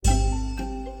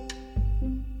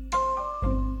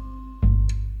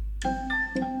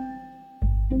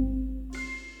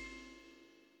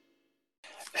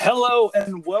Hello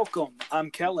and welcome. I'm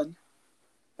Kellen.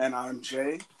 And I'm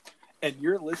Jay. And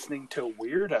you're listening to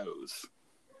Weirdos.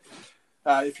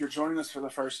 If you're joining us for the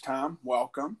first time,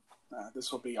 welcome.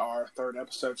 This will be our third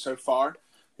episode so far.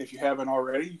 If you haven't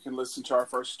already, you can listen to our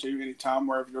first two anytime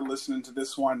wherever you're listening to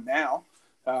this one now.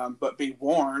 But be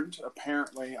warned,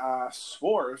 apparently I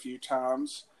swore a few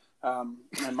times, and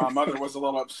my mother was a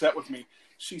little upset with me.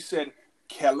 She said,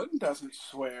 Kellen doesn't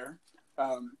swear.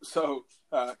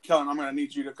 Kellen, I'm going to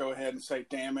need you to go ahead and say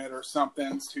damn it or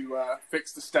something to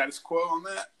fix the status quo on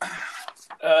that.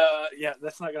 Yeah,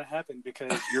 that's not going to happen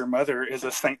because your mother is a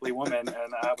saintly woman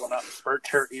and I will not spurt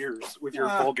her ears with your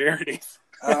vulgarities.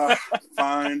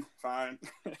 Fine.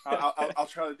 I'll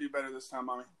try to do better this time,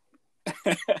 Mommy.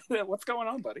 What's going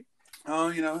on, buddy? Oh,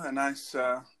 a nice,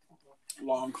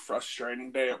 long,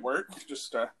 frustrating day at work.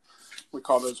 Just, we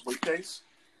call those weekdays.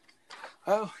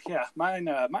 Oh, yeah. Mine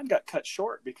got cut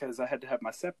short because I had to have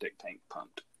my septic tank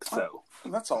pumped. So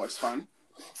that's always fun.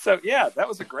 So, yeah, that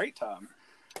was a great time.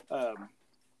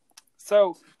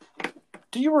 So,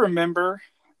 do you remember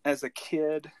as a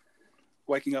kid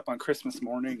waking up on Christmas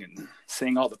morning and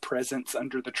seeing all the presents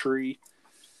under the tree?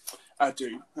 I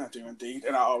do indeed.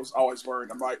 And I was always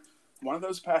worried. I'm like, one of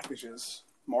those packages,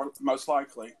 most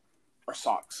likely, are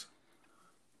socks.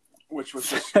 Which was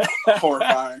just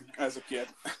horrifying as a kid.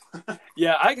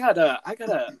 Yeah, I got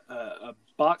a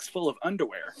box full of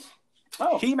underwear.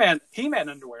 Oh, He-Man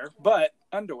underwear, but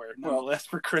underwear nonetheless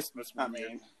for Christmas. I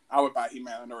mean, I would buy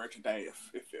He-Man underwear today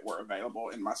if it were available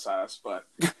in my size, but.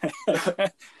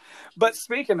 But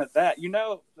speaking of that,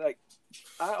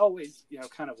 I always,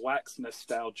 kind of wax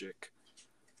nostalgic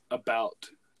about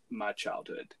my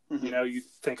childhood. Mm-hmm. You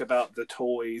think about the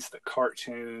toys, the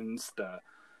cartoons, the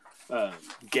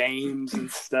games and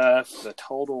stuff, the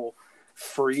total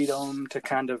freedom to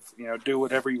kind of, do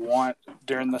whatever you want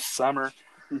during the summer.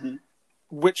 Mm-hmm.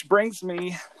 Which brings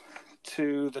me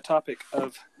to the topic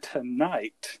of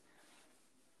tonight,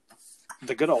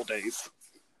 the good old days.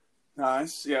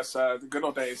 Nice. Yes, the good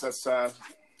old days.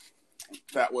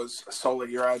 That was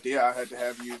solely your idea. I had to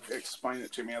have you explain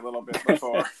it to me a little bit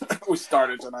before we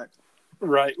started tonight.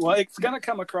 Right. Well, it's going to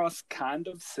come across kind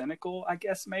of cynical, I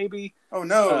guess, maybe. Oh,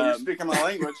 no. You're speaking my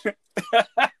language.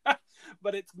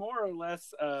 But it's more or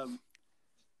less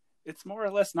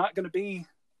not going to be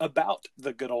about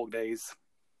the good old days,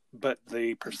 but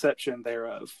the perception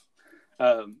thereof.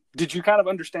 Did you kind of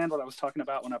understand what I was talking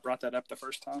about when I brought that up the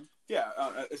first time? Yeah.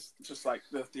 It's just like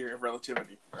the theory of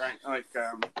relativity, right? Like,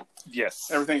 yes.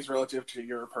 Everything's relative to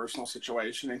your personal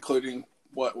situation, including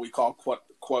what we call,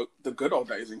 quote, the good old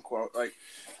days, in quote. Like,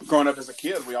 growing up as a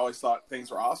kid, we always thought things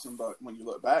were awesome, but when you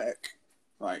look back,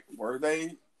 like, were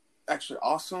they actually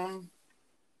awesome?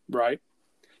 Right.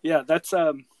 Yeah, that's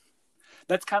kind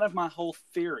of my whole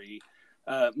theory.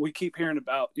 We keep hearing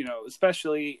about,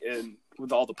 especially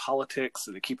with all the politics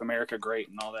that keep America great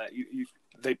and all that.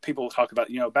 People talk about,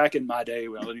 back in my day,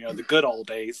 the good old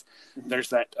days. There's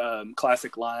that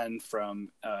classic line from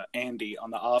Andy on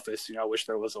The Office. I wish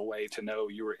there was a way to know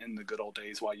you were in the good old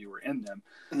days while you were in them.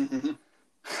 Mm-hmm.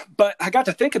 But I got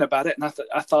to thinking about it, and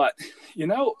I thought,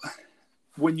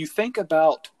 when you think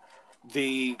about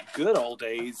the good old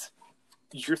days,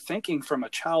 you're thinking from a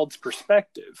child's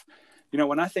perspective.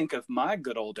 When I think of my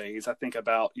good old days, I think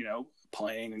about,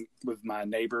 playing with my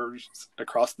neighbors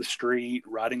across the street,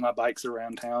 riding my bikes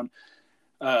around town,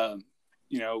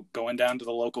 going down to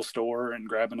the local store and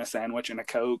grabbing a sandwich and a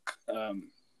Coke.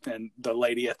 And the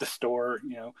lady at the store,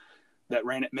 that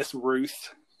ran it, Miss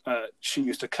Ruth, she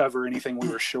used to cover anything we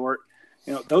were short.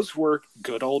 Those were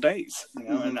good old days,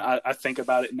 and I think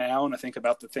about it now, and I think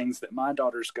about the things that my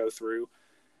daughters go through,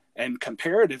 and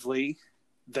comparatively,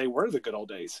 they were the good old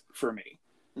days for me.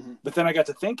 Mm-hmm. But then I got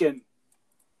to thinking,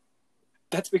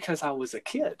 that's because I was a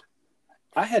kid.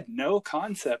 I had no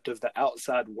concept of the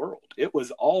outside world. It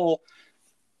was all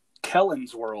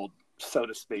Kellen's world, so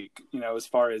to speak, as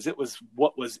far as it was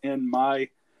what was in my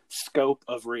scope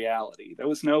of reality. There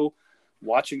was no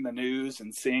watching the news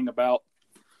and seeing about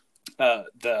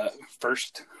the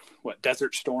first,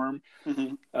 Desert Storm,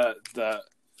 mm-hmm.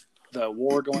 The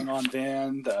war going on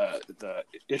then, the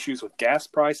issues with gas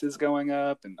prices going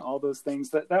up and all those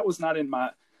things. That was not in my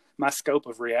scope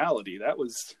of reality. That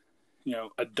was,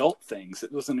 adult things.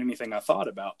 It wasn't anything I thought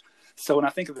about. So when I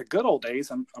think of the good old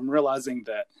days, I'm realizing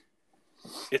that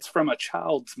it's from a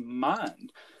child's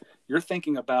mind. You're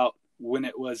thinking about when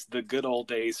it was the good old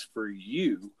days for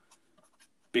you,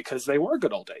 because they were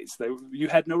good old days. You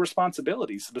had no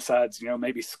responsibilities besides,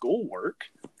 maybe schoolwork.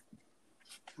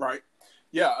 Right.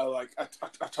 Yeah.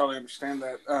 I totally understand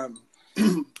that.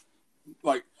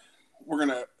 Like we're going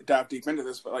to dive deep into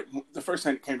this, but like the first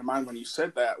thing that came to mind when you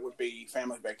said that would be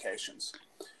family vacations.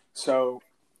 So,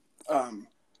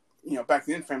 back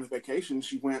then, family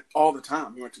vacations, you went all the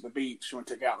time. You went to the beach, you went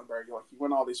to Gatlinburg, you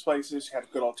went all these places, you had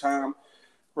a good old time,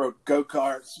 rode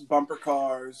go-karts, bumper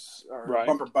cars, or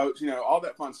bumper boats, all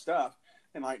that fun stuff.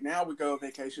 And like now we go on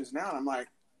vacations now, and I'm like,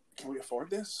 can we afford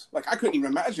this? Like I couldn't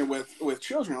even imagine with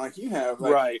children like you have.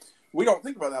 Like, right. We don't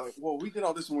think about that. Like, well, we did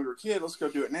all this when we were a kid. Let's go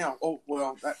do it now. Oh,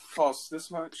 well, that costs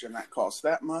this much, and that costs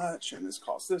that much, and this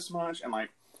costs this much, and like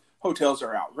hotels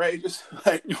are outrageous.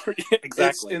 Like, exactly,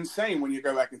 it's insane when you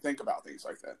go back and think about things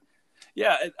like that.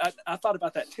 Yeah, I thought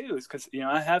about that too. Is because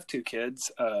I have 2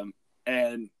 kids,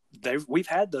 and we've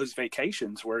had those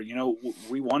vacations where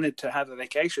we wanted to have a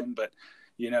vacation, but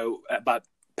about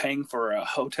paying for a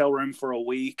hotel room for a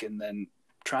week and then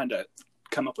trying to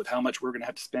come up with how much we're going to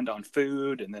have to spend on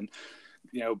food, and then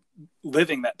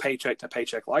living that paycheck to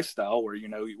paycheck lifestyle where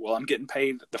well, I'm getting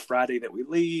paid the Friday that we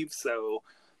leave, so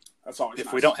that's always if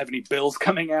nice. we don't have any bills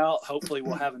coming out, hopefully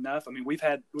we'll have enough. I mean, we've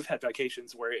had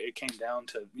vacations where it came down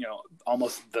to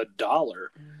almost the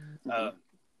dollar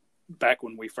back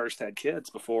when we first had kids,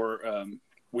 before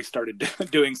we started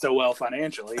doing so well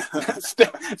financially.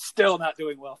 still not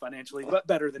doing well financially, but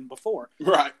better than before.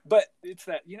 Right. But it's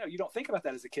that, you don't think about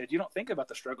that as a kid. You don't think about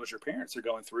the struggles your parents are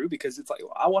going through, because it's like,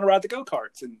 well, I want to ride the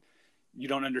go-karts. And you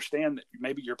don't understand that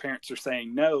maybe your parents are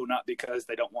saying no, not because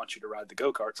they don't want you to ride the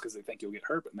go-karts because they think you'll get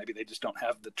hurt, but maybe they just don't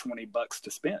have the $20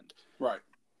 to spend. Right.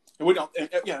 And we don't,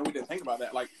 we didn't think about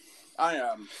that. Like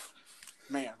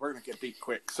man, we're going to get deep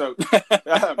quick. So,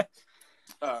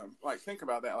 like think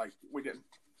about that. Like we didn't,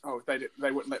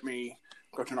 they wouldn't let me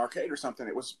go to an arcade or something.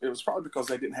 It was probably because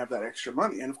they didn't have that extra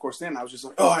money. And of course, then I was just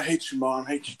like, oh, I hate your mom,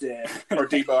 I hate your dad, or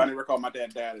Debo. I never call my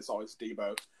dad. It's always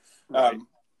Debo. Right.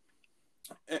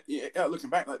 Looking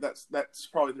back, like that's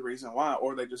probably the reason why,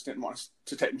 or they just didn't want us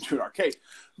to take me to an arcade.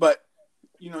 But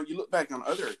you look back on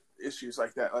other issues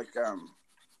like that, like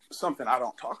something I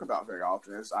don't talk about very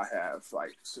often is I have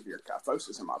like severe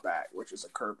kyphosis in my back, which is a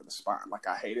curve of the spine. Like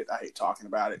I hate it. I hate talking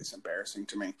about it. It's embarrassing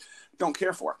to me. Don't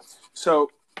care for it.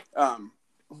 So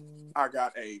I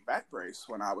got a back brace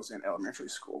when I was in elementary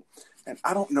school. And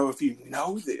I don't know if you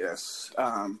know this,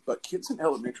 but kids in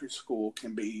elementary school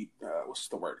can be, what's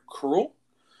the word, cruel?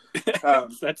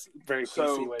 That's a very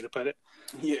PC way to put it.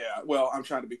 Yeah, well, I'm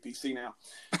trying to be PC now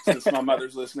since my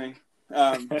mother's listening.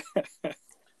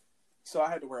 So I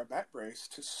had to wear a back brace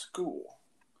to school.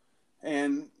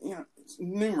 And,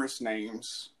 numerous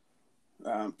names.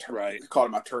 Right. Called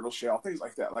it my turtle shell, things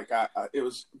like that. Like, it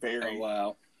was very... Oh,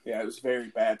 wow. Yeah, it was a very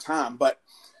bad time. But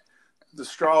the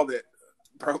straw that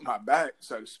broke my back,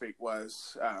 so to speak,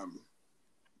 was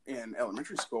in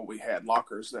elementary school, we had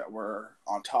lockers that were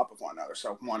on top of one another.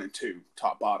 So 1 and 2,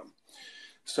 top, bottom.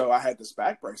 So I had this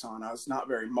back brace on. I was not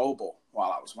very mobile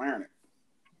while I was wearing it.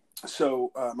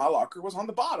 So my locker was on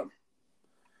the bottom.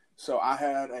 So I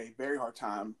had a very hard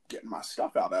time getting my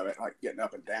stuff out of it, like getting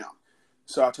up and down.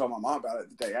 So I told my mom about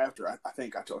it the day after. I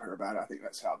think I told her about it. I think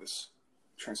that's how this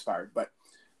transpired. But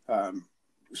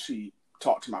she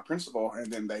talked to my principal,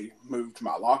 and then they moved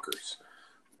my lockers.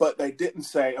 But they didn't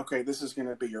say, okay, this is going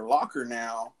to be your locker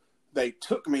now. They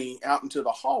took me out into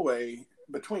the hallway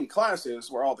between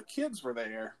classes where all the kids were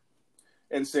there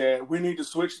and said, we need to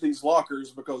switch these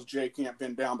lockers because Jay can't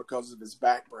bend down because of his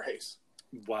back brace.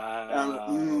 Wow. And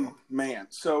I'm like, man.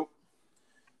 So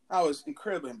I was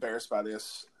incredibly embarrassed by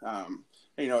this. At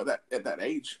that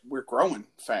age, we're growing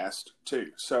fast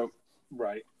too. So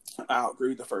right. I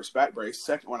outgrew the first back brace.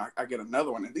 Second one, I get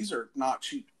another one. And these are not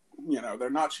cheap. They're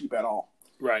not cheap at all.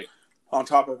 Right. On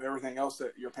top of everything else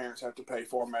that your parents have to pay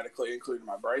for medically, including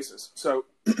my braces. So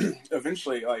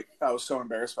eventually, like, I was so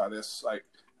embarrassed by this. Like,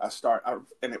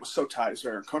 and it was so tight, it's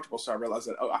very uncomfortable. So I realized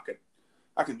that,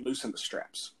 I can loosen the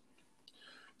straps.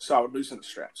 So I would loosen the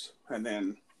straps. And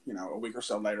then, a week or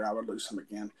so later, I would loosen them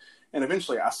again. And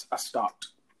eventually I stopped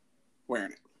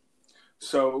wearing it.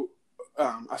 So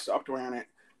I stopped wearing it.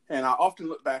 And I often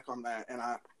look back on that, and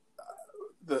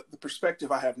the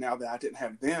perspective I have now that I didn't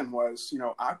have then was,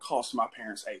 I cost my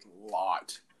parents a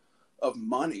lot of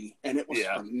money, and it was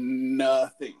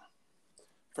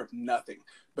for nothing,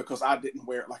 because I didn't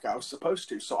wear it like I was supposed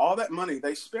to. So all that money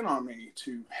they spent on me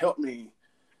to help me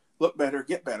look better,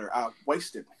 get better, I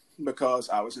wasted because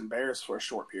I was embarrassed for a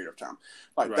short period of time.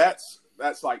 Like right.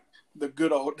 That's like the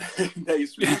good old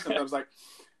days for me. Sometimes like,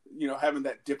 having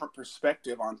that different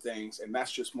perspective on things. And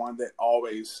that's just one that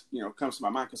always, comes to my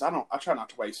mind, because I try not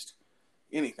to waste,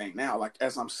 anything now. Like,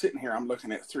 as I'm sitting here, I'm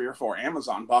looking at 3 or 4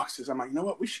 Amazon boxes. I'm like, you know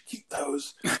what? We should keep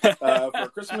those for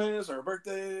Christmas or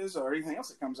birthdays or anything else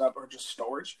that comes up, or just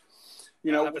storage.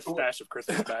 You know, I have a stash of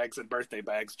Christmas bags and birthday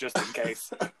bags just in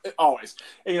case. Always.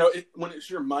 And, you know, when it's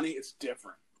your money, it's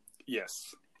different.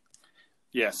 Yes.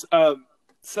 Yes.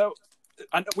 So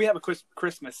I know we have a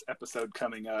Christmas episode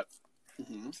coming up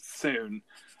soon.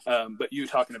 But you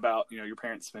talking about, you know, your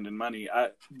parents spending money, I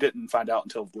didn't find out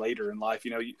until later in life.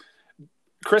 You know,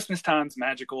 Christmas time's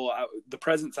magical. The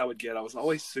presents I would get, I was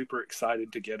always super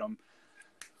excited to get them.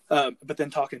 But then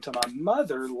talking to my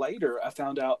mother later, I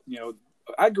found out, you know,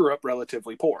 I grew up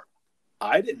relatively poor.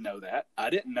 I didn't know that.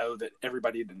 I didn't know that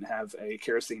everybody didn't have a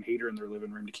kerosene heater in their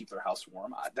living room to keep their house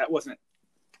warm. That wasn't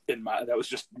that was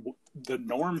just the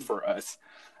norm for us.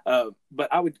 But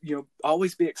I would, you know,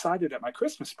 always be excited at my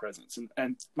Christmas presents,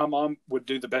 and my mom would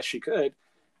do the best she could.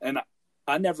 And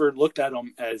I never looked at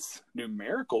them as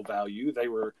numerical value. They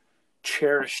were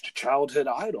cherished childhood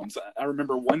items. I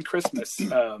remember one Christmas,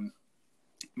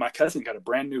 my cousin got a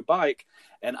brand new bike,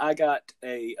 and I got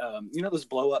a, you know, those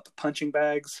blow up punching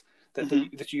bags that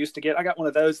that you used to get. I got one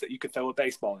of those that you could throw a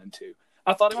baseball into.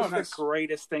 I thought it was the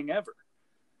greatest thing ever.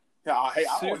 Yeah, hey,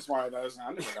 I always wanted those, and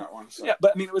I never got one. So. Yeah,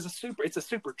 but I mean, it's a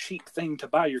super cheap thing to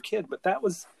buy your kid, but that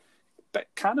was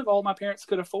kind of all my parents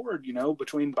could afford, you know,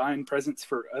 between buying presents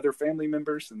for other family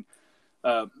members. And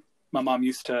my mom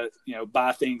used to, you know,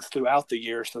 buy things throughout the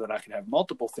year so that I could have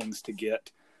multiple things to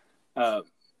get.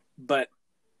 But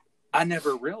I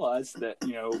never realized that,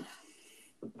 you know,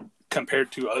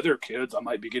 compared to other kids, I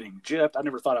might be getting gypped. I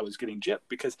never thought I was getting gypped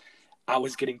because I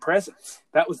was getting presents.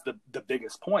 That was the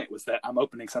biggest point, was that I'm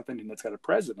opening something and it's got a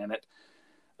present in it.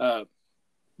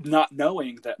 Not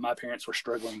knowing that my parents were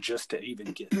struggling just to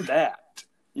even get that.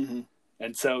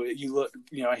 And so you look,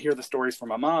 you know, I hear the stories from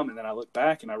my mom, and then I look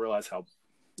back and I realize how,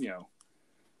 you know,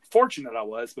 fortunate I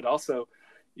was, but also,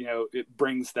 you know, it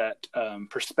brings that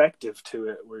perspective to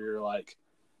it where you're like,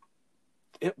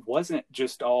 it wasn't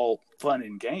just all fun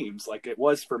and games like it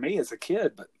was for me as a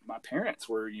kid, but my parents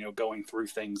were, you know, going through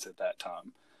things at that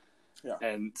time. Yeah.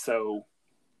 And so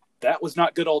that was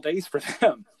not good old days for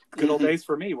them. Good old days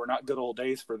for me were not good old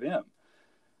days for them.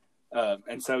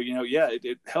 And so, you know, yeah,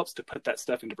 it helps to put that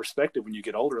stuff into perspective when you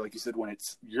get older. Like you said, when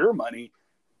it's your money,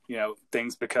 you know,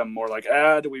 things become more like,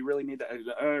 do we really need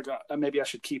that? Maybe I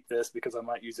should keep this because I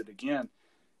might use it again.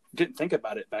 Didn't think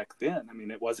about it back then. I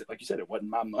mean, it wasn't, like you said, it wasn't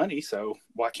my money. So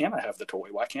why can't I have the toy?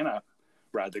 Why can't I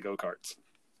ride the go-karts?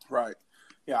 Right.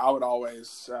 Yeah. I would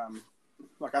always,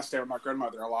 like, I stayed with my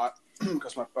grandmother a lot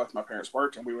because both my parents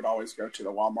worked, and we would always go to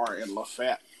the Walmart in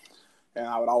Lafayette, and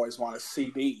I would always want a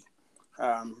CD.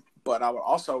 But I would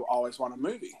also always want a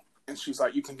movie. And she's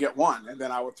like, you can get one. And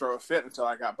then I would throw a fit until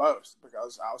I got both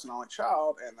because I was an only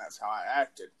child, and that's how I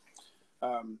acted.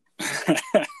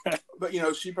 But, you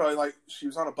know, she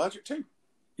was on a budget too.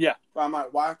 Yeah. I'm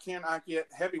like, why can't I get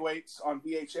Heavyweights on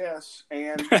VHS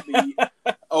and the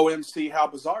OMC How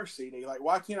Bizarre CD? Like,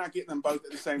 why can't I get them both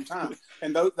at the same time?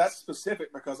 And that's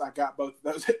specific because I got both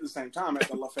of those at the same time at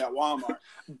the Lafayette Walmart.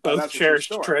 Both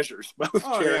cherished treasures. Both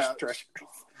cherished treasures.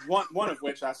 One of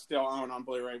which I still own on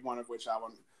Blu-ray. One of which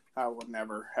I would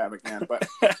never have again. But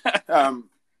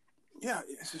yeah,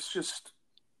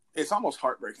 it's almost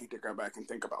heartbreaking to go back and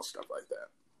think about stuff like that.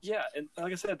 Yeah, and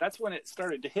like I said, that's when it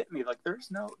started to hit me. Like,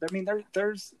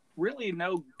 there's really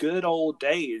no good old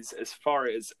days as far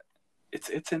as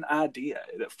it's an idea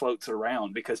that floats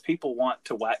around because people want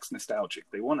to wax nostalgic.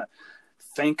 They want to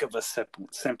think of a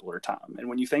simpler time. And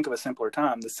when you think of a simpler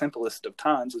time, the simplest of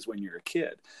times is when you're a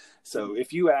kid. So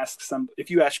if you ask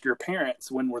your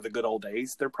parents when were the good old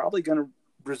days, they're probably going to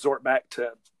resort back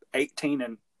to 18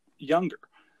 and younger.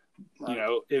 Right. You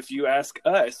know, if you ask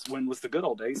us when was the good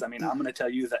old days, I mean, I'm going to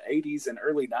tell you the 80s and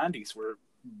early 90s were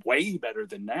way better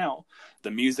than now.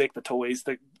 The music, the toys,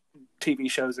 the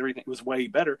TV shows, everything was way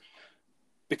better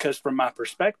because from my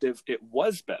perspective, it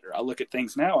was better. I look at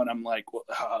things now and I'm like, well,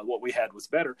 what we had was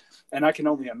better. And I can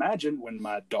only imagine when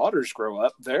my daughters grow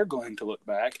up, they're going to look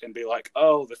back and be like,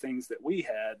 oh, the things that we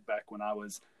had back when I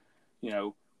was, you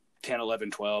know, 10,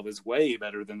 11, 12 is way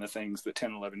better than the things that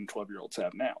 10, 11, 12-year-olds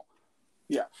have now.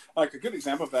 Yeah, like a good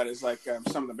example of that is like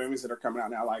some of the movies that are coming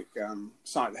out now, like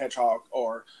Sonic the Hedgehog,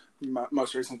 or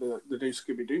most recently the new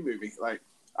Scooby-Doo movie. Like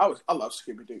I love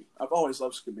Scooby-Doo. I've always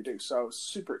loved Scooby-Doo, so I was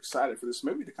super excited for this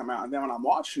movie to come out. And then when I'm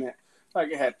watching it,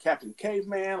 like it had Captain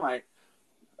Caveman, like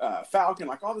Falcon,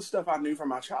 like all the stuff I knew from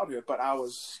my childhood, but I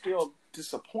was still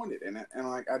disappointed in it, and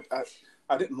like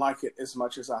I didn't like it as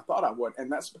much as I thought I would,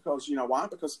 and that's because, you know why?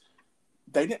 Because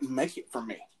they didn't make it for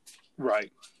me.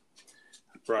 Right.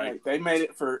 Right. Like, they made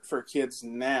it for kids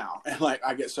now, and like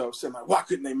I get so upset. I'm like, why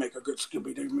couldn't they make a good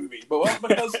Scooby Doo movie? But well,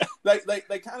 because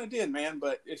they kind of did, man.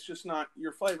 But it's just not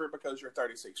your flavor because you're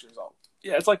 36 years old.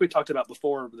 Yeah, it's like we talked about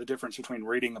before, the difference between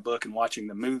reading a book and watching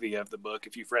the movie of the book.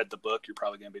 If you've read the book, you're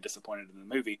probably going to be disappointed in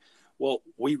the movie. Well,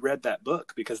 we read that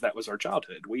book because that was our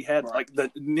childhood. We had, like, the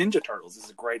Ninja Turtles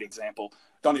is a great example.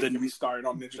 Don't even get me started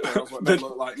on Ninja Turtles, what they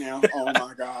look like now. Oh,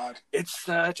 my God. It's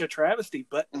such a travesty,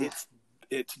 but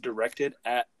it's directed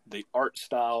at the art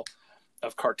style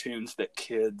of cartoons that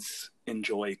kids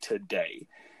enjoy today.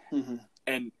 Mm-hmm.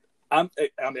 And I'm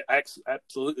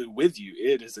absolutely with you.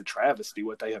 It is a travesty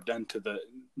what they have done to the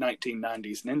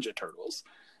 1990s Ninja Turtles.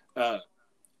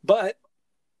 But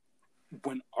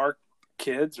when our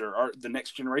kids or the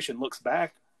next generation looks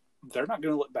back, they're not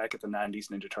going to look back at the 90s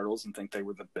Ninja Turtles and think they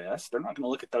were the best. They're not going to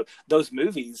look at those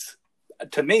movies,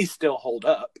 to me, still hold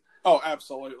up. Oh,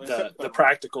 absolutely. The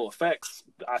practical effects,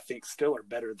 I think, still are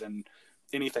better than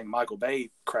anything Michael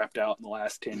Bay crapped out in the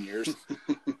last 10 years.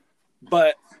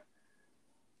 But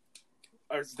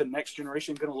is the next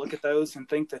generation going to look at those and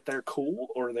think that they're cool,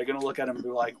 or are they going to look at them and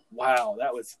be like, wow,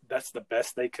 that's the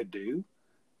best they could do?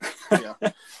 Yeah.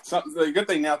 So the good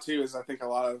thing now too is I think a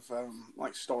lot of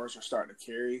like stores are starting to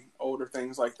carry older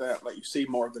things like that. Like you see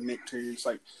more of the Nicktoons.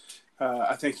 Like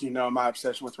I think my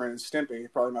obsession with Ren and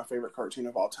Stimpy, probably my favorite cartoon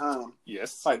of all time.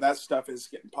 Yes. Like that stuff is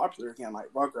getting popular again, like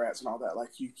Rugrats and all that.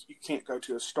 Like you can't go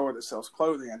to a store that sells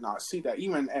clothing and not see that.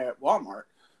 Even at Walmart,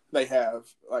 they have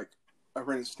like a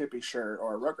Ren and Stimpy shirt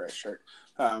or a Rugrats shirt.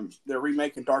 They're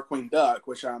remaking Darkwing Duck,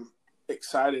 which I'm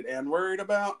excited and worried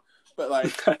about. But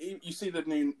like you see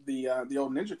the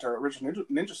old original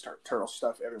Ninja Turtle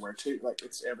stuff everywhere too. Like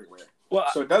it's everywhere. Well,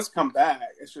 so it does come back.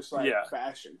 It's just like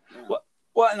fashion. You know?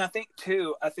 Well, and I think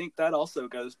that also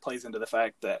plays into the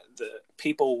fact that the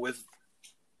people with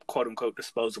quote unquote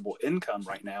disposable income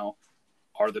right now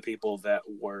are the people that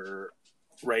were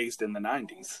raised in the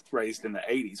 90s, raised in the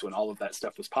 80s when all of that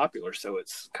stuff was popular. So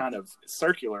it's kind of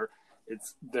circular.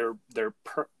 It's they're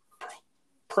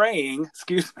preying,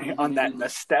 on that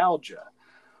nostalgia.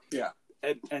 Yeah.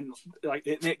 And like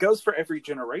it goes for every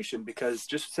generation, because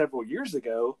just several years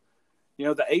ago,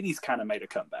 the 80s kind of made a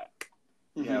comeback.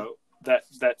 Mm-hmm.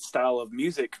 That style of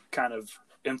music kind of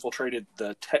infiltrated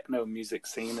the techno music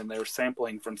scene, and they were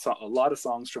sampling from a lot of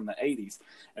songs from the 80s.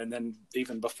 And then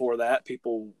even before that,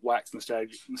 people waxed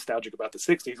nostalgic about the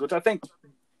 60s, which I think,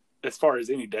 as far as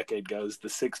any decade goes, the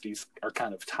 60s are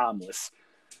kind of timeless.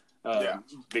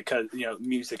 Because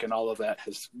music and all of that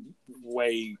has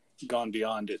way gone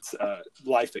beyond its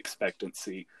life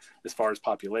expectancy as far as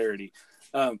popularity.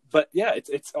 But yeah,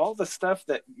 it's all the stuff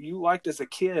that you liked as a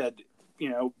kid.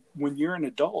 When you're an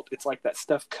adult, it's like that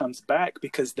stuff comes back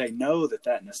because they know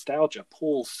that nostalgia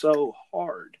pulls so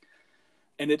hard.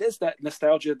 And it is that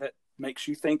nostalgia that makes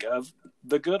you think of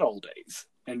the good old days.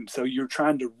 And so you're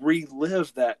trying to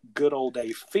relive that good old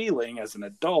day feeling as an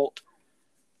adult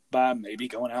by maybe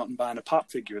going out and buying a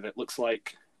pop figure that looks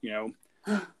like,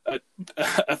 a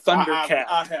Thundercat.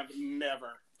 I have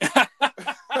never.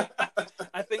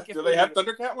 I think do they have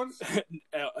Thundercat ones?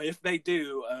 If they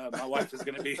do, my wife is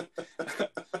going to be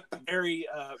very,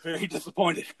 very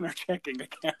disappointed in our checking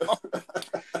account.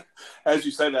 As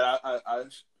you say that,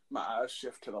 my eyes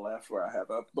shift to the left where I have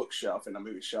a bookshelf and a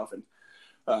movie shelf,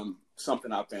 and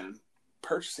something I've been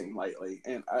purchasing lately,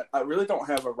 and I really don't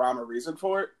have a rhyme or reason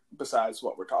for it besides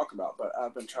what we're talking about, but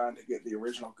I've been trying to get the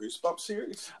original Goosebumps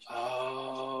series.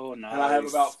 Oh, nice. And I have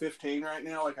about 15 right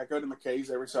now. Like I go to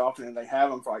McKay's every so often, and they have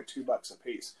them for like $2 a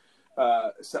piece.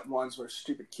 Except ones where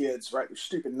stupid kids write their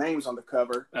stupid names on the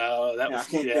cover. Oh, I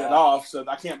can't get it off, so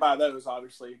I can't buy those,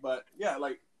 obviously. But yeah,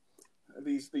 like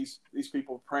these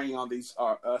people preying on these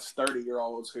us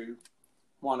 30-year-olds who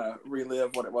want to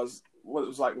relive what it was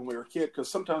like when we were a kid, because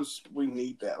sometimes we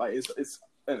need that. Like it's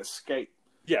an escape.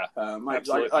 Yeah, like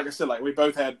I said, like we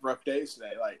both had rough days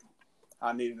today. Like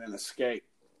I needed an escape,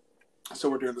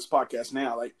 so we're doing this podcast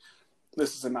now. Like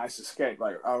this is a nice escape.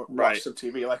 Like I watched some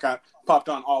TV. Like I popped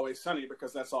on Always Sunny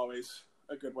because that's always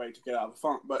a good way to get out of the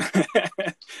funk. But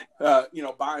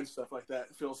buying stuff like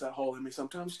that fills that hole in me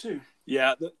sometimes too.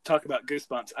 Yeah, talk about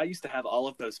Goosebumps. I used to have all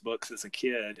of those books as a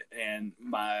kid, and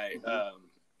my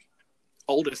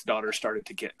oldest daughter started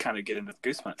to get into the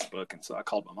Goosebumps book, and so I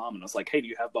called my mom and I was like, "Hey, do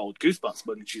you have the old Goosebumps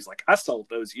book?" And she's like, "I sold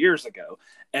those years ago,"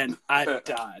 and I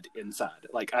died inside.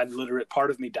 Like I literally,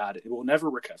 part of me died. It will never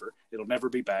recover. It'll never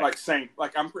be back. Like same.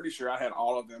 Like I'm pretty sure I had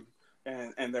all of them,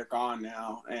 and they're gone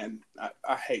now, and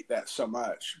I hate that so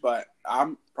much. But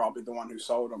I'm probably the one who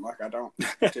sold them. Like I don't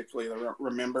particularly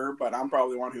remember, but I'm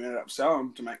probably the one who ended up selling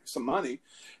them to make some money.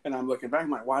 And I'm looking back, I'm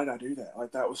like, why did I do that?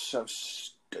 Like that was so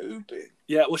stupid. stupid.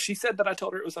 Yeah, well, she said that I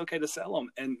told her it was okay to sell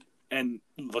them, and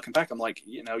looking back, I'm like,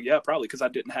 yeah, probably because I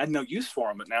had no use for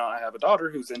them. But now I have a daughter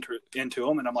who's into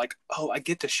them, and I'm like, oh, I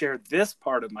get to share this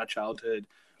part of my childhood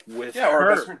with her.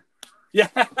 Or best friend. Yeah,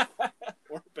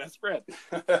 or best friend.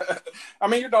 I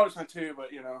mean, your daughter's not too, but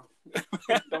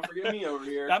don't forget me over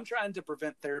here. I'm trying to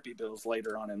prevent therapy bills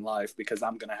later on in life because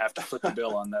I'm going to have to foot the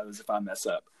bill on those if I mess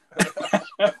up.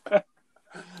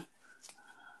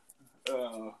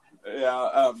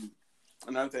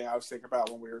 Another thing I was thinking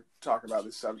about when we were talking about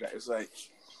this subject is like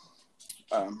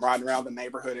riding around the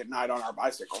neighborhood at night on our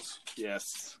bicycles.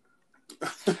 Yes.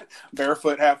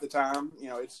 Barefoot half the time.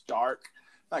 It's dark.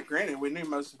 Like, granted, we knew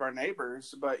most of our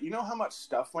neighbors, but you know how much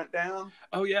stuff went down?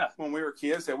 Oh, yeah. When we were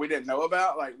kids that we didn't know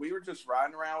about? Like, we were just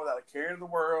riding around without a care in the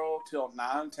world till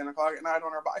 9, 10 o'clock at night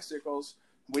on our bicycles.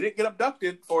 We didn't get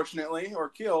abducted, fortunately, or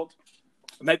killed.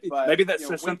 Maybe that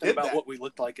says something about what we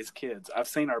looked like as kids. I've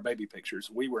seen our baby pictures.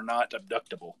 We were not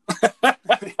abductable.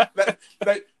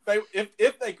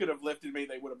 If they could have lifted me,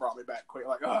 they would have brought me back quick.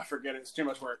 Like, oh, forget it. It's too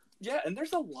much work. Yeah, and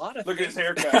there's a lot of Look at his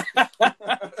haircut.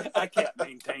 I can't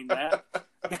maintain that.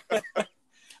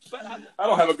 But I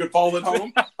don't have a good ball at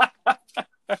home.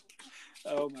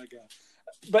 Oh, my God.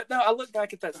 But no, I look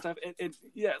back at that stuff, and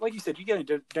yeah, like you said, you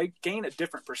gain a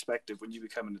different perspective when you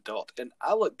become an adult. And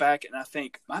I look back and I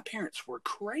think my parents were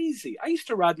crazy. I used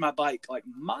to ride my bike like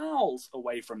miles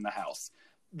away from the house,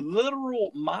 literal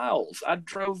miles. I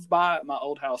drove by my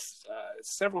old house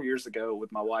several years ago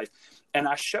with my wife, and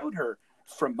I showed her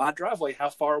from my driveway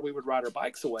how far we would ride our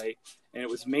bikes away. And it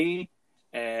was me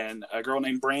and a girl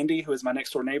named Brandy, who is my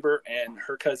next door neighbor, and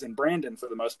her cousin Brandon. For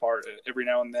the most part, every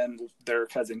now and then their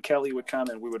cousin Kelly would come,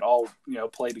 and we would all,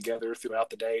 play together throughout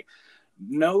the day.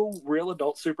 No real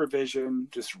adult supervision,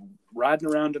 just riding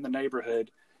around in the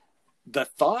neighborhood. The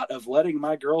thought of letting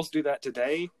my girls do that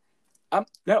today,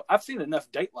 I've seen enough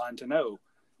Dateline to know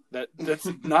that that's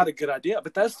not a good idea.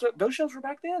 But those shows were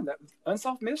back then. That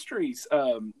Unsolved Mysteries,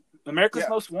 America's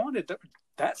Most Wanted,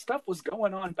 that stuff was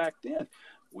going on back then.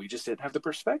 We just didn't have the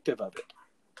perspective of it.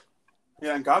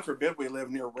 Yeah, and God forbid we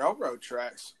lived near railroad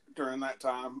tracks during that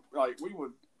time. Like, we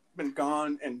would have been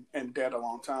gone and dead a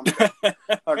long time ago.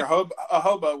 Like a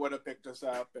hobo would have picked us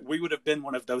up. And we would have been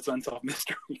one of those unsolved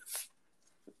mysteries.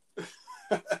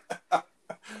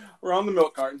 We're on the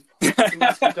milk carton.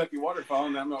 Kentucky waterfall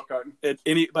in that milk carton.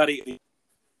 Anybody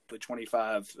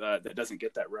 25 that doesn't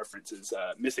get that reference is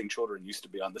missing children used to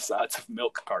be on the sides of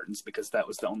milk cartons because that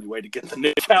was the only way to get the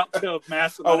news out to a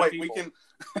mass amount of people.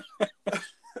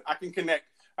 I can connect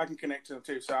to them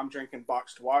too. So I'm drinking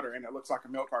boxed water and it looks like a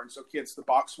milk carton. So kids, the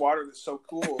boxed water that's so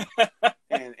cool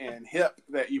and hip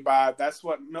that you buy, that's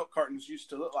what milk cartons used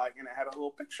to look like, and it had a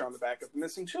little picture on the back of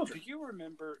missing children. Do you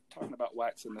remember, talking about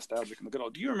wax and nostalgic and the good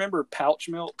old, do you remember pouch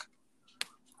milk?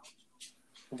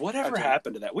 Whatever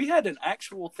happened to that? We had an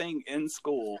actual thing in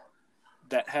school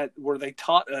where they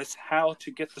taught us how to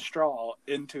get the straw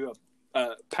into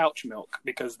a pouch milk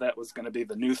because that was going to be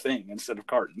the new thing instead of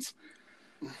cartons.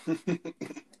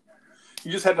 You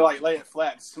just had to lay it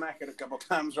flat, smack it a couple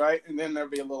times, right? And then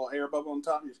there'd be a little air bubble on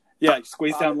top. You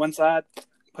squeeze down one side,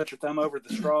 put your thumb over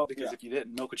the straw because if you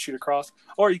didn't, milk would shoot across.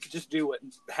 Or you could just do what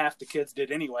half the kids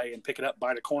did anyway and pick it up,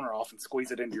 bite a corner off, and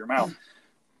squeeze it into your mouth.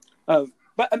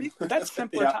 But I mean, that's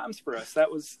simpler times for us.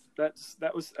 That was.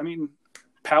 I mean,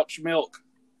 pouch milk.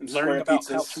 Learning about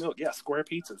pouch milk. Yeah, square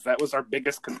pizzas. That was our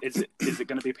biggest. Is it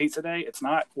going to be pizza day? It's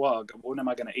not. Well, what am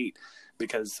I going to eat?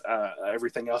 Because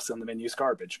everything else on the menu is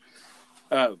garbage.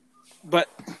 But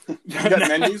you got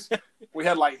menus. We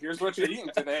had here's what you're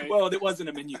eating today. Well, it wasn't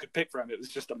a menu you could pick from. It was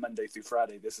just a Monday through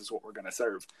Friday. This is what we're going to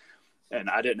serve. And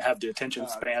I didn't have the attention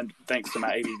span, thanks to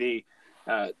my ADD.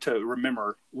 To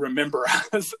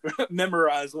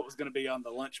memorize what was going to be on the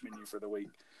lunch menu for the week.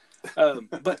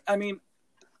 But I mean,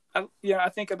 I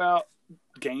think about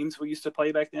games we used to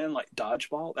play back then, like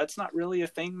dodgeball. That's not really a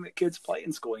thing that kids play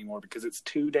in school anymore because it's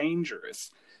too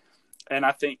dangerous. And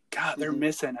I think, God, they're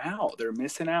missing out. They're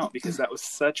missing out because that was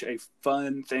such a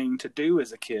fun thing to do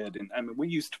as a kid. And I mean, we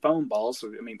used foam balls.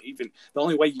 So, I mean, even the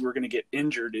only way you were going to get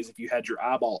injured is if you had your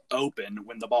eyeball open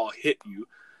when the ball hit you.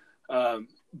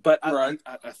 But I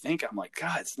think I'm like,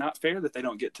 God, it's not fair that they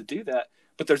don't get to do that.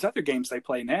 But there's other games they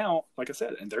play now, like I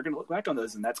said, and they're going to look back on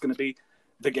those, and that's going to be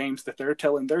the games that they're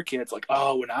telling their kids, like,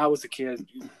 oh, when I was a kid,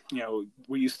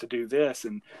 we used to do this,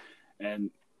 and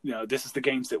this is the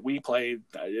games that we played.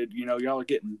 Y'all are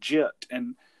getting gypped.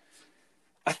 And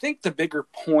I think the bigger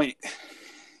point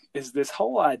is this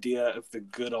whole idea of the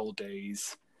good old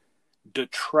days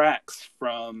detracts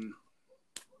from,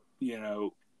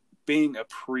 being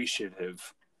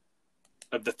appreciative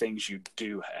of the things you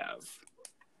do have.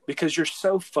 because you're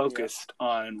so focused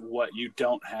on what you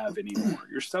don't have anymore.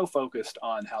 You're so focused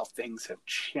on how things have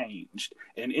changed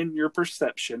and in your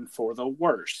perception for the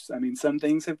worse. I mean, some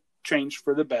things have changed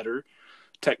for the better.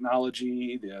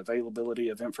 Technology, the availability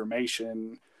of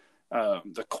information,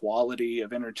 the quality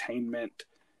of entertainment.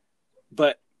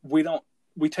 But we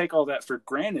take all that for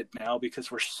granted now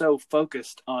because we're so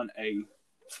focused on a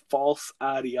false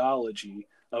ideology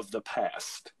of the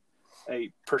past,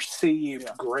 a perceived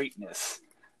greatness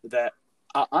that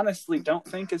I honestly don't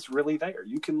think is really there.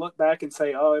 You can look back and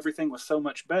say, oh, everything was so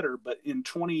much better, but in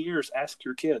 20 years, ask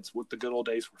your kids what the good old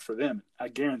days were for them. I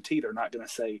guarantee they're not going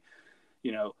to say,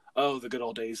 oh, the good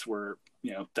old days were,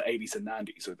 the 80s and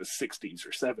 90s or the 60s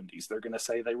or 70s. They're going to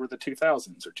say they were the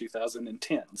 2000s or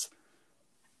 2010s.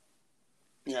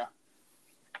 Yeah.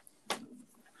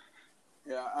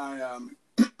 Yeah,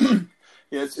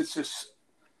 it's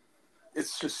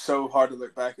just so hard to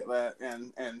look back at that,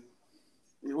 and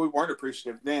we weren't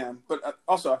appreciative then, but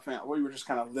also I found we were just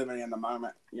kind of living in the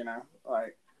moment,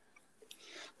 like.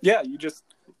 Yeah,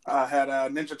 I had a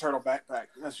Ninja Turtle backpack.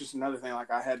 That's just another thing.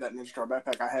 Like, I had that Ninja Turtle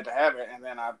backpack. I had to have it, and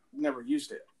then I never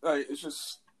used it.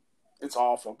 It's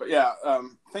awful. But yeah,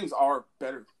 things are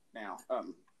better now. I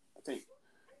think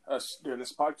us doing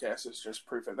this podcast is just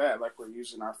proof of that. Like, we're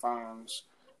using our phones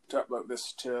to upload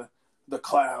this to the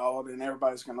cloud, and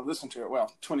everybody's going to listen to it.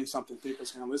 Well, 20-something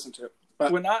people's going to listen to it.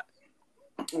 But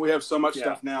we have so much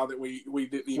stuff now that we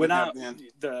didn't even have then.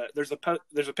 There's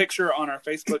a picture on our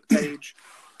Facebook page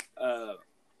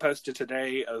posted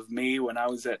today of me when I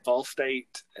was at Vol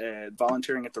State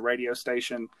volunteering at the radio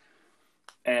station,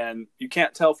 and you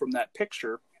can't tell from that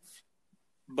picture,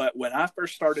 but when I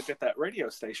first started at that radio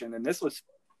station, and this was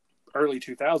early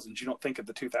 2000s, you don't think of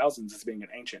the 2000s as being an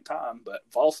ancient time, but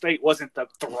Vol State wasn't the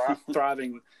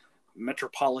thriving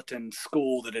metropolitan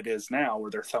school that it is now,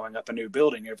 where they're throwing up a new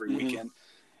building every weekend.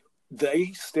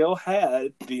 They still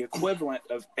had the equivalent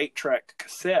of 8-track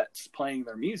cassettes playing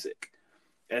their music.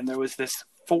 And there was this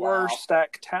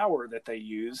 4-stack tower that they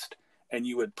used, and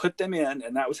you would put them in,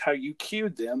 and that was how you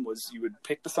cued them, was you would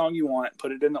pick the song you want,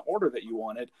 put it in the order that you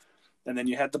wanted, and then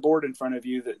you had the board in front of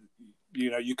you that,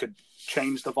 you could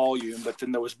change the volume, but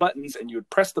then there was buttons, and you would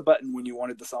press the button when you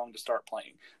wanted the song to start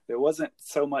playing. There wasn't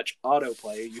so much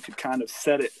autoplay. You could kind of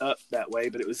set it up that way,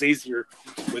 but it was easier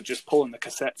with just pulling the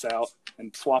cassettes out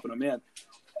and swapping them in.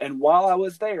 And while I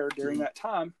was there during that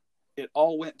time, it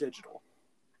all went digital.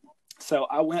 So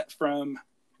I went from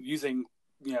using,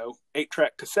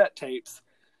 8-track cassette tapes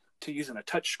to using a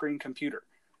touchscreen computer.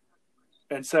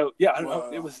 And so, I don't know,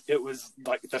 it was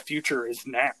like the future is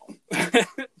now.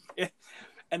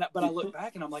 But I look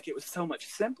back and I'm like, it was so much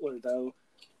simpler though,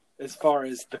 as far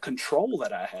as the control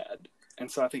that I had. And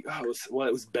so I think,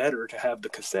 it was better to have the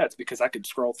cassettes because I could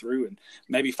scroll through and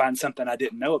maybe find something I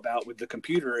didn't know about. With the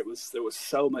computer, there was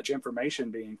so much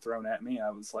information being thrown at me. I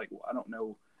was like, I don't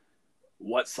know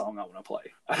what song I want to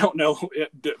play. I don't know.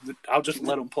 I'll just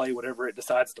let them play whatever it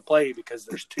decides to play because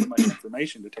there's too much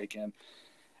information to take in.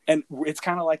 And it's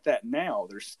kind of like that now.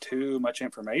 There's too much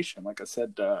information. Like I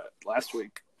said last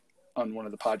week on one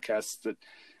of the podcasts, that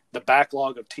the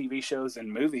backlog of TV shows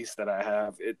and movies that I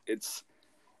have, it's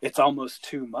almost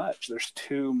too much. There's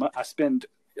too much.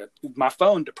 My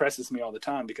phone depresses me all the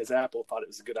time because Apple thought it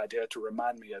was a good idea to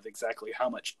remind me of exactly how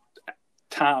much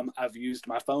time I've used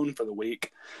my phone for the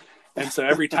week. And so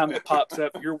every time it pops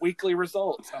up, your weekly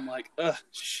results, I'm like,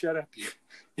 shut up,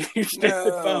 you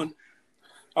stupid phone.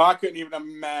 Oh, I couldn't even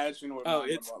imagine what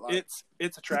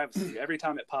it's a travesty. Every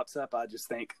time it pops up, I just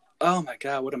think, oh my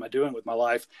God, what am I doing with my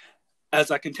life?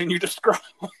 As I continue to scroll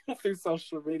through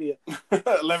social media.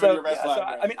 Living your best life. So,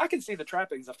 I mean, I can see the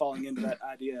trappings of falling into that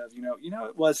idea of,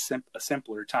 it was a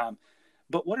simpler time.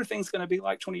 But what are things going to be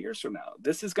like 20 years from now?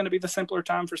 This is going to be the simpler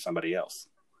time for somebody else.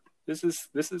 This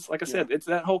is like I said, it's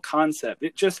that whole concept.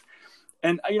 It just,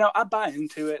 and I buy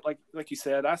into it. Like you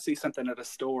said, I see something at a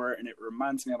store and it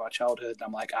reminds me of my childhood, and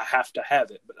I'm like, I have to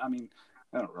have it. But I mean,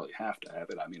 I don't really have to have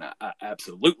it. I mean, I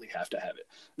absolutely have to have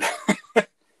it.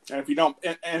 And if you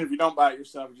don't buy it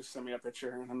yourself, just send me a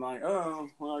picture, and I'm like, oh,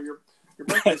 well, your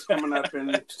birthday's coming up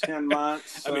in 10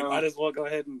 months. So. I mean, might as well go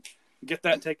ahead and get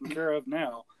that taken care of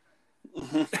now.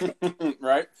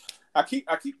 Right. I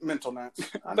keep mental notes.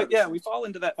 But yeah, we fall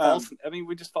into that false.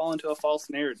 We just fall into a false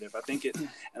narrative. I think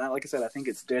like I said, I think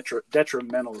it's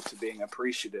detrimental to being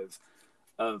appreciative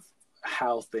of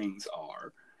how things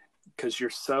are, because you're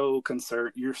so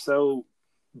concerned, you're so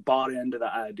bought into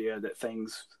the idea that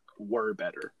things were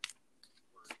better.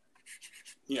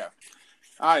 Yeah,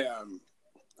 I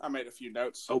made a few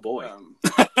notes. Oh boy,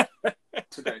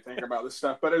 today thinking about this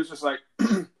stuff, but it was just like.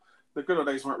 The good old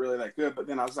days weren't really that good, but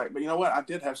then I was like, but you know what? I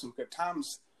did have some good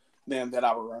times then that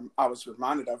I was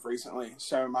reminded of recently.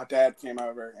 So my dad came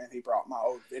over and he brought my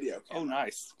old video camera. Oh,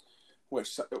 nice.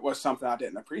 Which was something I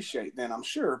didn't appreciate then, I'm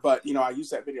sure. But, I use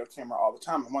that video camera all the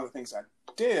time. And one of the things I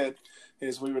did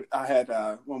is when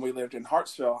we lived in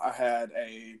Hartsville, I had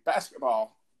a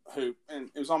basketball hoop,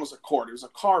 and it was almost a court. It was a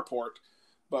carport,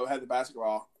 but it had the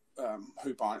basketball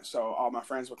hoop on it. So all my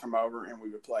friends would come over and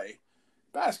we would play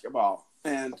basketball.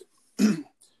 And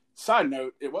side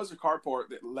note, it was a carport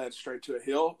that led straight to a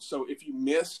hill. So if you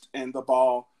missed and the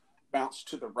ball bounced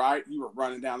to the right, you were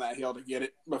running down that hill to get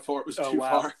it before it was too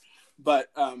far. But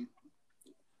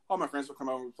all my friends would come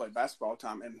over and we'd play basketball all the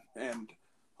time. And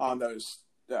on those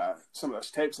some of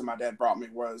those tapes that my dad brought me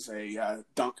was a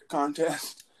dunk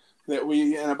contest that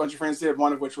we and a bunch of friends did,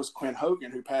 one of which was Quinn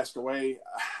Hogan, who passed away,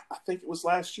 I think it was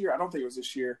last year. I don't think it was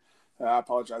this year. I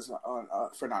apologize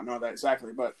for not knowing that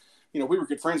exactly. But, we were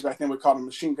good friends back then. We called him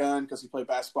Machine Gun because he played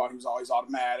basketball. He was always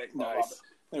automatic. Blah, nice. blah, blah.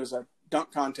 There was a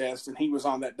dunk contest, and he was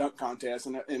on that dunk contest.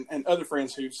 And other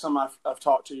friends who some I've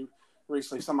talked to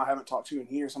recently, some I haven't talked to in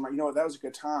years. I'm like, what, that was a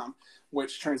good time,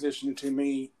 which transitioned into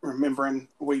me remembering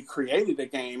we created a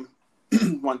game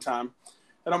one time.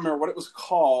 I don't remember what it was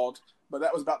called, but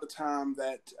that was about the time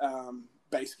that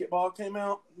Basketball came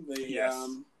out,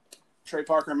 the Trey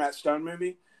Parker and Matt Stone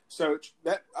movie. So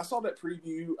that I saw that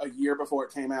preview a year before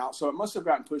it came out, so it must have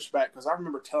gotten pushed back because I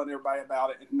remember telling everybody about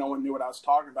it and no one knew what I was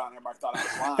talking about and everybody thought I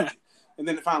was lying. And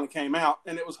then it finally came out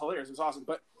and it was hilarious. It was awesome.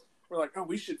 But we're like,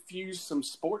 we should fuse some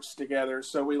sports together.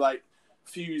 So we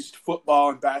fused football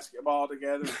and basketball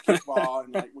together and kickball,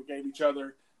 and we gave each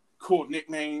other cool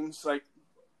nicknames. Like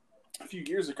a few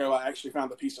years ago, I actually found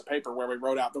a piece of paper where we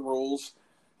wrote out the rules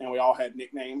and we all had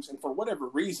nicknames. And for whatever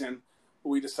reason,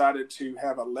 we decided to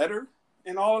have a letter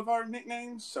in all of our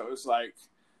nicknames. So it was like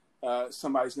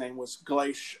somebody's name was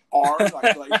Glacier R,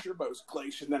 like Glacier, but it was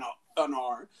Glacier and then an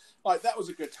R. Like that was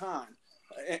a good time.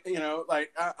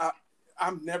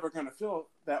 I'm never going to feel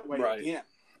that way again.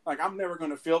 Like I'm never going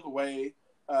to feel the way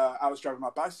I was driving my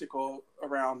bicycle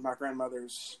around my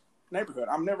grandmother's neighborhood.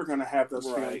 I'm never going to have those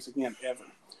feelings again, ever.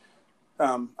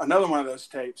 Another one of those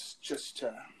tapes, just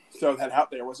to throw that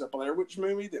out there, was a Blair Witch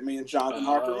movie that me and Jonathan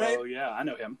Harper made. Oh, yeah, I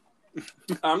know him.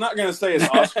 I'm not going to say it's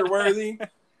Oscar worthy,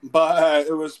 but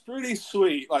it was pretty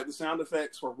sweet. Like the sound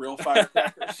effects were real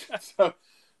firecrackers. So,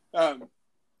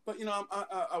 but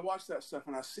I watch that stuff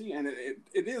and I see, and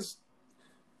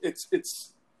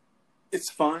it's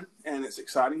fun and it's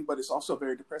exciting, but it's also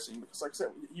very depressing because, like I said,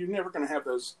 you're never going to have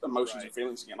those emotions or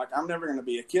feelings again. Like I'm never going to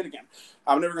be a kid again.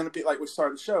 I'm never going to be like we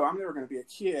started the show. I'm never going to be a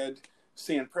kid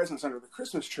seeing presents under the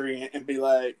Christmas tree and be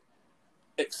like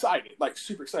excited, like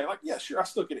super excited. Like, yeah, sure, I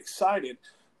still get excited,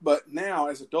 but now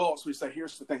as adults, we say,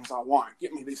 "Here's the things I want.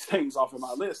 Get me these things off of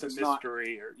my list." It's not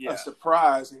a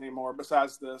surprise anymore.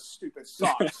 Besides the stupid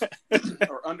socks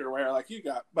or underwear like you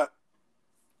got, but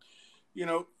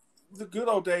the good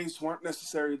old days weren't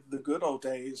necessarily the good old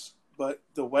days, but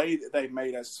the way that they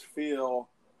made us feel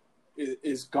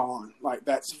is gone. Like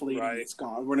that's fleeting. Right. It's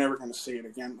gone. We're never going to see it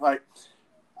again. Like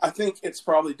I think it's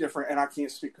probably different, and I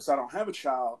can't speak because I don't have a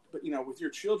child, but with your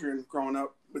children growing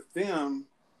up with them,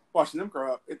 watching them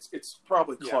grow up, it's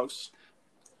probably close,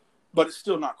 but it's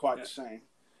still not quite the same.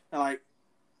 And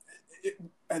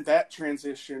and that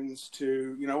transitions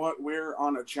to, we're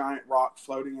on a giant rock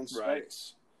floating in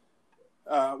space.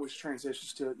 Which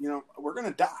transitions to, we're going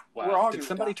to die. Wow. We're all Did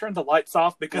somebody turn the lights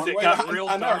off because it got real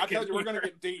dark? I told you we're going to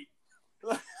get deep.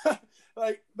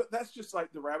 But that's just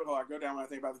like the rabbit hole I go down when I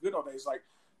think about the good old days. Like,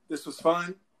 this was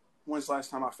fun. When's the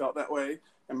last time I felt that way?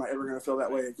 Am I ever going to feel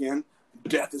that way again?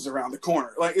 Death is around the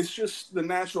corner. Like, it's just the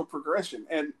natural progression.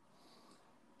 And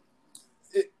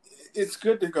it's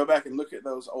good to go back and look at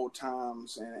those old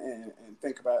times and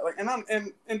think about it. Like,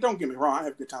 and don't get me wrong, I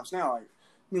have good times now. Like,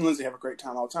 me and Lindsay have a great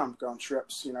time all the time. We go on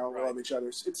trips, we love each other.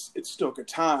 It's still a good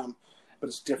time, but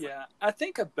it's different. Yeah, I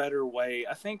think a better way,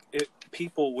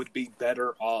 people would be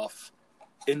better off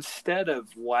instead of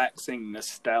waxing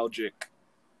nostalgic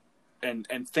and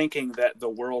thinking that the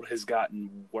world has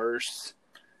gotten worse,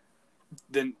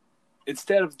 then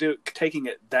instead of taking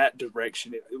it that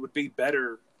direction, it would be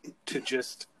better to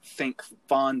just think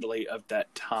fondly of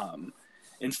that time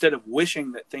instead of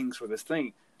wishing that things were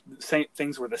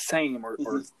things were the same or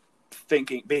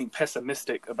being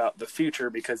pessimistic about the future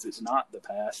because it's not the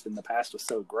past and the past was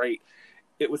so great.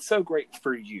 It was so great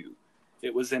for you.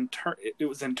 It was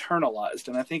internalized,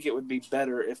 and I think it would be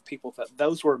better if people thought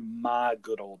those were my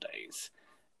good old days,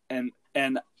 and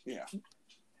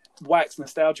wax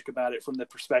nostalgic about it from the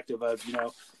perspective of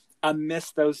I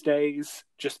miss those days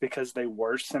just because they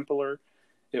were simpler.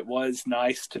 It was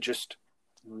nice to just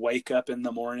wake up in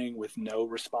the morning with no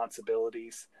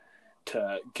responsibilities.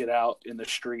 to get out in the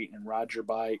street and ride your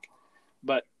bike,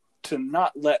 but to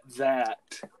not let that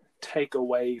take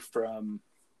away from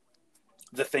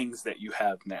the things that you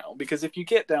have now. Because if you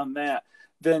get down that,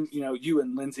 then, you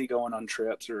and Lindsay going on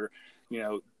trips or,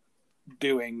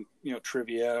 doing,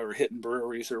 trivia or hitting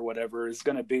breweries or whatever is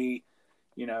going to be,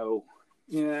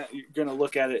 you're going to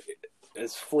look at it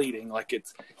as fleeting. Like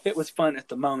it was fun at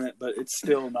the moment, but it's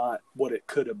still not what it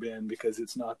could have been, because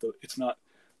it's not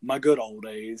my good old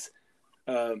days.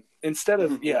 Instead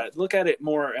of, look at it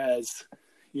more as,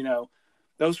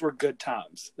 those were good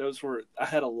times. I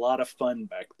had a lot of fun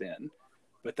back then,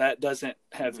 but that doesn't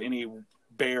have any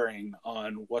bearing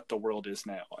on what the world is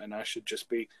now. And I should just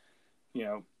be,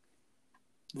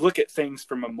 look at things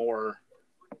from a more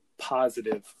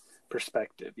positive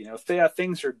perspective.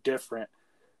 Things are different,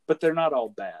 but they're not all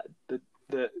bad.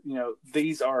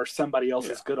 These are somebody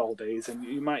else's good old days, and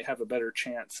you might have a better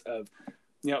chance of,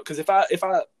 because if I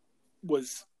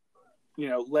was,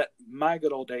 let my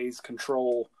good old days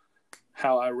control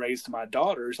how I raised my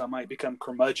daughters, I might become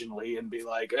curmudgeonly and be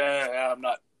like, I'm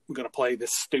not going to play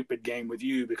this stupid game with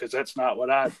you because that's not what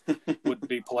I would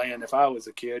be playing if I was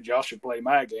a kid. Y'all should play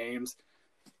my games.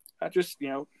 I just,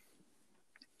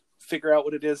 figure out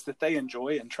what it is that they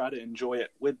enjoy and try to enjoy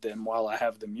it with them while I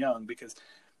have them young, because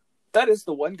that is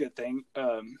the one good thing,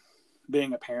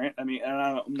 being a parent. I mean, and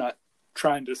I'm not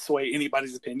trying to sway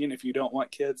anybody's opinion. If you don't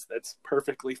want kids, that's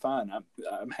perfectly fine.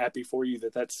 I'm happy for you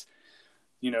that's,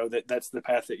 that's the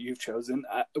path that you've chosen.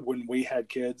 When we had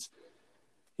kids,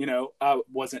 I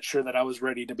wasn't sure that I was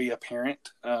ready to be a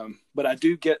parent. But I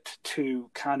do get to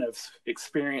kind of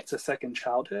experience a second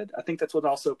childhood. I think that's what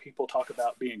also people talk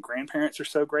about being grandparents are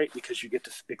so great, because you get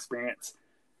to experience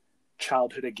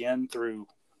childhood again through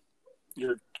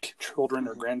your children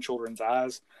or grandchildren's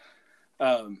eyes.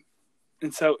 And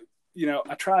so,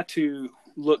 I try to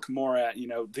look more at,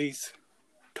 these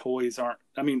toys aren't,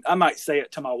 I might say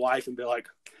it to my wife and be like,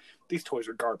 these toys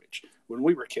are garbage. When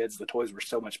we were kids, the toys were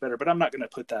so much better, but I'm not going to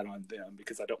put that on them,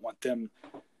 because I don't want them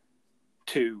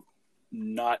to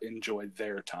not enjoy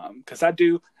their time. Because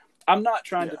I'm not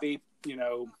trying to be,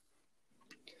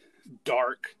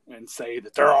 dark and say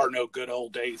that there are no good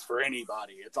old days for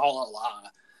anybody. It's all a lie.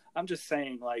 I'm just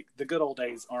saying, like, the good old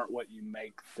days aren't what you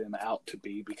make them out to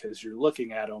be, because you're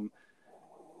looking at them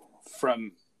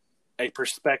from a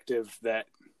perspective that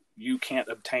you can't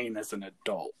obtain as an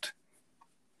adult.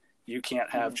 You can't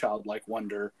have childlike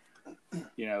wonder,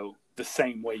 the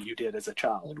same way you did as a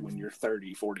child when you're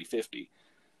 30, 40, 50.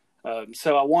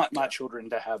 So I want my children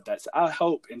to have that. I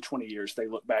hope in 20 years they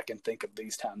look back and think of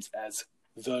these times as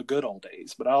the good old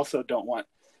days. But I also don't want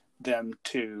them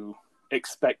to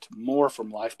expect more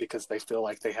from life because they feel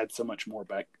like they had so much more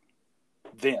back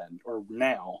then or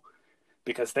now,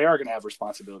 because they are going to have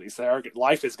responsibilities.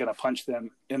 Life is going to punch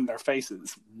them in their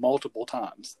faces multiple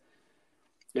times.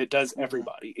 It does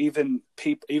everybody. Even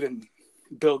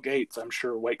Bill Gates, I'm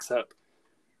sure, wakes up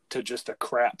to just a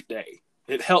crap day.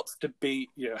 It helps to be,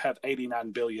 have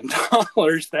 $89 billion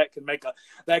that can make a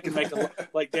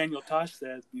like Daniel Tosh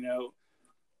said,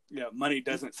 money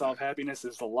doesn't solve happiness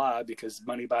is a lie, because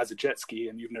money buys a jet ski,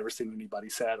 and you've never seen anybody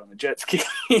sad on a jet ski.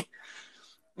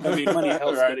 Money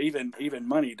helps, right. But even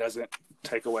money doesn't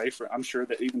take away from. I'm sure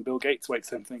that even Bill Gates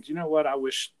wakes up and thinks, you know what? I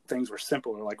wish things were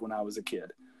simpler, like when I was a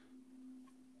kid.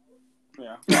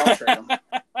 Yeah, I'll trade him.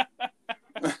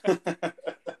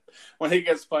 When he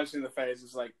gets punched in the face,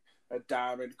 it's like a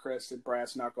diamond crested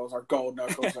brass knuckles or gold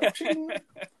knuckles. Like,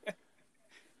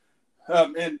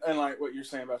 and like what you're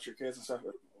saying about your kids and stuff.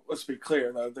 Let's be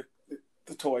clear though,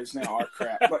 the toys now are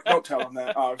crap. Like, don't tell them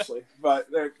that, obviously, but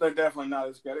they're definitely not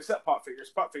as good. Except Pop Figures.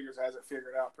 Pop Figures has it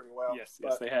figured out pretty well. Yes,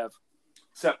 they have.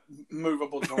 Except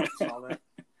movable joints and all that.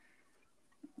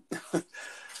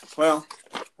 Well,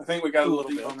 I think we got a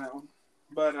little deep on that one.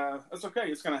 But that's okay.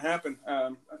 It's going to happen.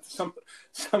 Some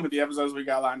of the episodes we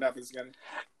got lined up is going to,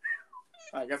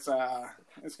 I guess,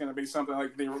 it's going to be something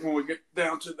like when we get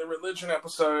down to the religion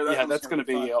episode. That's going to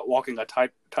be walking a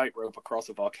tightrope across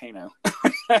a volcano.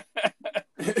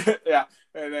 Yeah,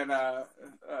 and then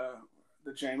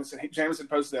the Jameson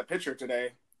posted that picture today,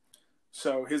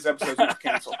 so his episode's going to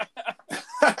cancel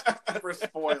for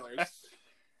spoilers.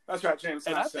 That's right,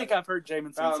 Jameson. And I think I've heard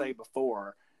Jameson say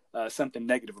before. Something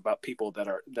negative about people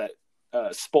that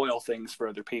spoil things for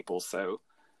other people. So,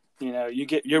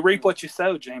 you reap what you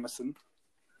sow, Jameson.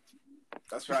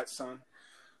 That's right, son.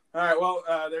 All right, well,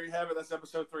 there you have it. That's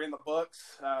episode 3 in the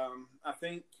books. I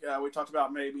think we talked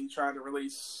about maybe trying to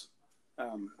release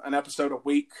an episode a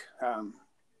week,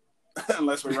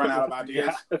 unless we run out of ideas.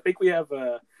 Yeah, I think we have,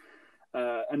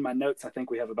 in my notes, I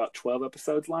think we have about 12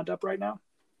 episodes lined up right now.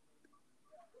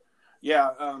 Yeah,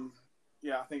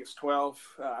 Yeah, I think it's 12.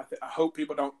 I hope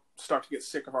people don't start to get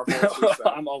sick of our voices.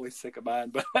 I'm always sick of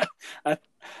mine, but I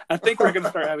think we're going to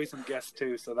start having some guests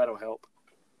too, so that'll help.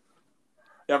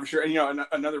 Yeah, for sure. And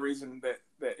another reason that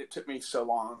it took me so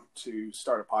long to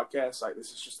start a podcast, like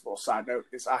this is just a little side note,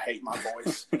 is I hate my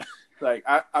voice. Like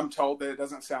I'm told that it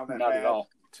doesn't sound that bad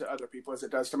to other people as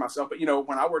it does to myself. But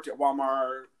when I worked at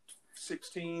Walmart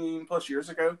 16 plus years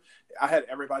ago, I had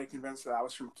everybody convinced that I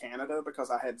was from Canada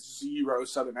because I had zero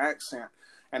Southern accent.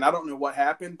 And I don't know what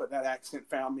happened, but that accent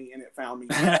found me, and it found me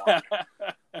hard.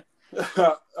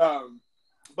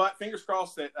 But fingers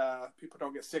crossed that people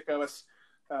don't get sick of us.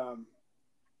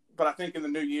 But I think in the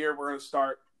new year, we're going to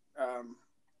start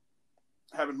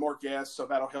having more guests, so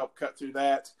that'll help cut through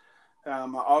that. I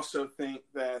also think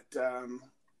that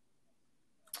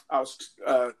I was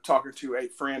talking to a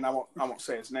friend. I won't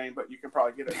say his name, but you can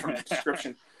probably get it from the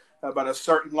description. But a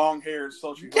certain long-haired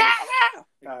sultry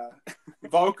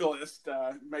vocalist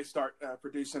may start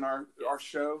producing our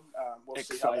show. We'll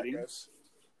Exciting. See how that goes.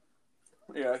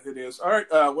 Yeah, it is. All right.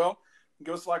 Well,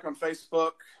 give us a like on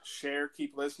Facebook. Share.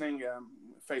 Keep listening.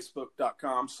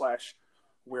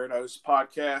 Facebook.com/Weirdos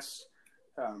Podcast.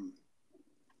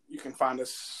 You can find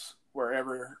us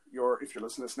wherever if you're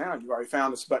listening to this now, you've already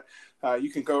found us, but you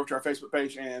can go over to our Facebook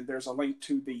page, and there's a link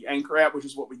to the Anchor app, which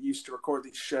is what we use to record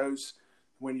these shows.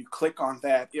 When you click on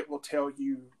that, it will tell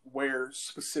you where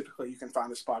specifically you can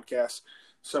find this podcast.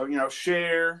 So,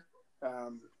 share,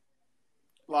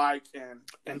 like, and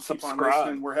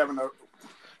subscribe.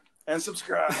 And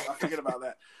subscribe. I forget about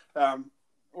that.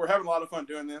 We're having a lot of fun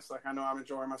doing this. Like, I know I'm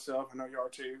enjoying myself. I know you are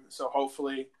too. So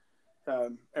hopefully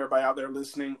everybody out there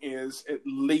listening is at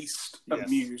least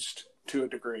amused to a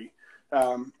degree.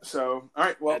 So, all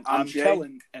right. Well, I'm Jay.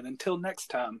 And until next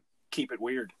time, keep it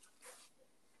weird.